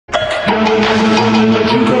Hey,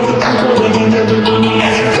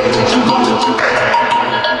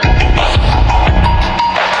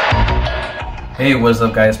 what's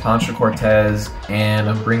up guys, Poncho Cortez, and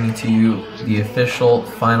I'm bringing to you the official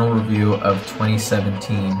final review of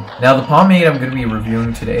 2017. Now the pomade I'm going to be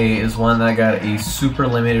reviewing today is one that got a super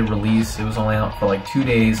limited release. It was only out for like 2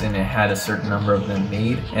 days and it had a certain number of them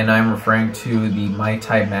made. And I'm referring to the Mai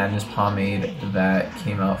Tai Madness pomade that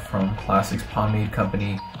came out from Classics Pomade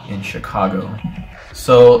Company in Chicago.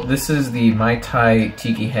 So this is the Mai Tai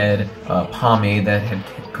Tiki Head pomade that had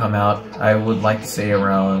come out, I would like to say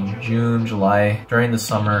around June, July, during the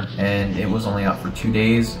summer, and it was only out for 2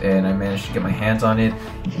 days and I managed to get my hands on it.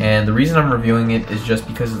 And the reason I'm reviewing it is just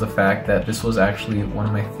because of the fact that this was actually one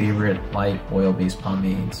of my favorite light oil-based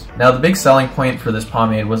pomades. Now the big selling point for this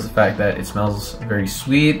pomade was the fact that it smells very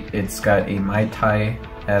sweet, it's got a Mai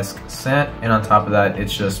Tai-esque scent, and on top of that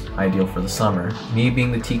it's just ideal for the summer. Me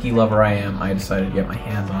being the tiki lover I am, I decided to get my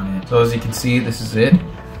hands on it. So as you can see, this is it.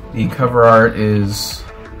 The cover art is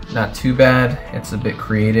not too bad, it's a bit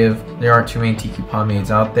creative. There aren't too many tiki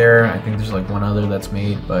pomades out there. I think there's like one other that's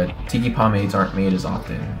made, but tiki pomades aren't made as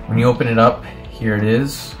often. When you open it up, here it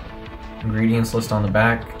is. Ingredients list on the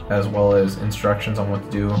back, as well as instructions on what to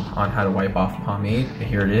do on how to wipe off pomade.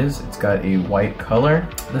 Here it is. It's got a white color.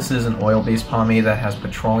 This is an oil-based pomade that has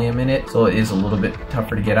petroleum in it, so it is a little bit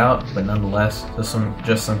tougher to get out, but nonetheless,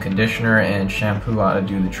 just some conditioner and shampoo ought to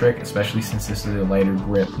do the trick, especially since this is a lighter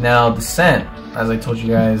grip. Now the scent, as I told you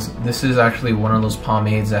guys, this is actually one of those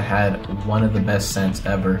pomades that had one of the best scents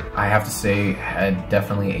ever. I have to say, had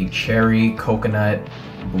definitely a cherry, coconut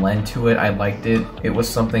blend to it. I liked it. It was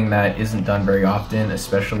something that isn't done very often,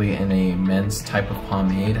 especially in a men's type of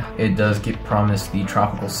pomade. It does get promised the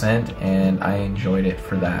tropical scent, and I enjoyed it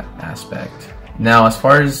for that aspect. Now as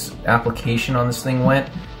far as application on this thing went,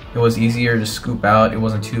 it was easier to scoop out. It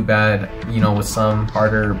wasn't too bad. You know, with some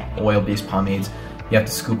harder oil-based pomades, you have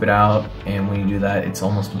to scoop it out, and when you do that, it's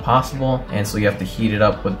almost impossible, and so you have to heat it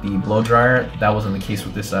up with the blow dryer. That wasn't the case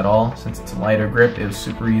with this at all. Since it's a lighter grip, it was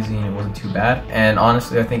super easy and it wasn't too bad. And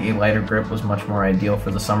honestly, I think a lighter grip was much more ideal for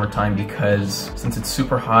the summertime, because since it's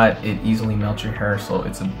super hot, it easily melts your hair, so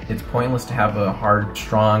it's pointless to have a hard,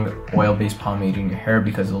 strong, oil-based pomade in your hair,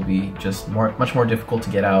 because it'll be just much more difficult to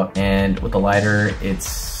get out. And with the lighter, it's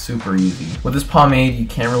super easy. With this pomade, you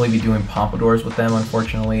can't really be doing pompadours with them,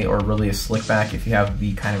 unfortunately, or really a slick back if you have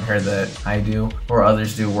the kind of hair that I do or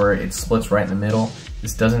others do, where it splits right in the middle.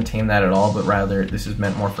 This doesn't tame that at all, but rather this is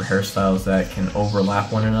meant more for hairstyles that can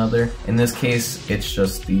overlap one another. In this case, it's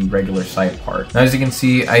just the regular side part. Now as you can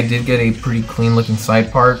see, I did get a pretty clean looking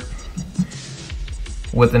side part.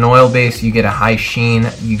 With an oil base, you get a high sheen.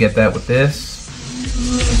 You get that with this.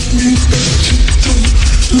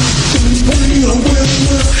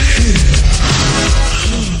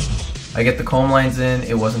 I get the comb lines in.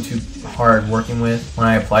 It wasn't too hard working with. When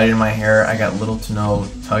I applied it in my hair, I got little to no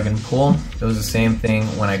tug and pull. It was the same thing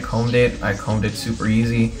when I combed it. I combed it super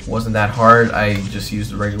easy. It wasn't that hard. I just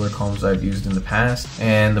used the regular combs I've used in the past,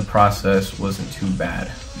 and the process wasn't too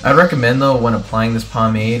bad. I'd recommend though, when applying this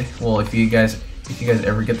pomade, well, if you guys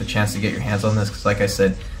ever get the chance to get your hands on this, because like I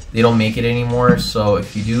said, they don't make it anymore, so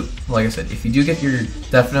if you do, like I said, if you do get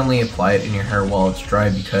definitely apply it in your hair while it's dry,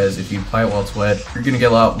 because if you apply it while it's wet, you're gonna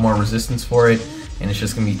get a lot more resistance for it, and it's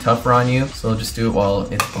just gonna be tougher on you, so just do it while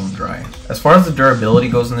it's bone dry. As far as the durability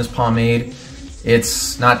goes in this pomade,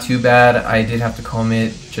 it's not too bad. I did have to comb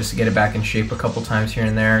it just to get it back in shape a couple times here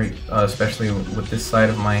and there, especially with this side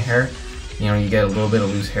of my hair. You know, you get a little bit of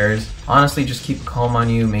loose hairs. Honestly, just keep a comb on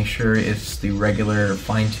you, make sure it's the regular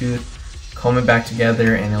fine tooth. Comb it back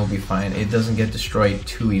together and it'll be fine. It doesn't get destroyed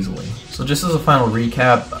too easily. So just as a final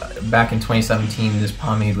recap, back in 2017 this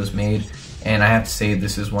pomade was made, and I have to say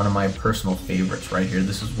this is one of my personal favorites right here.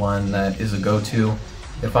 This is one that is a go-to.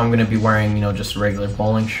 If I'm going to be wearing, you know, just a regular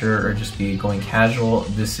bowling shirt or just be going casual,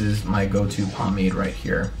 this is my go-to pomade right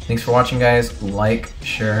here. Thanks for watching guys. Like,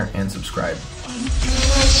 share, and subscribe.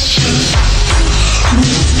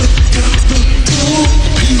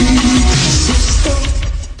 Stop.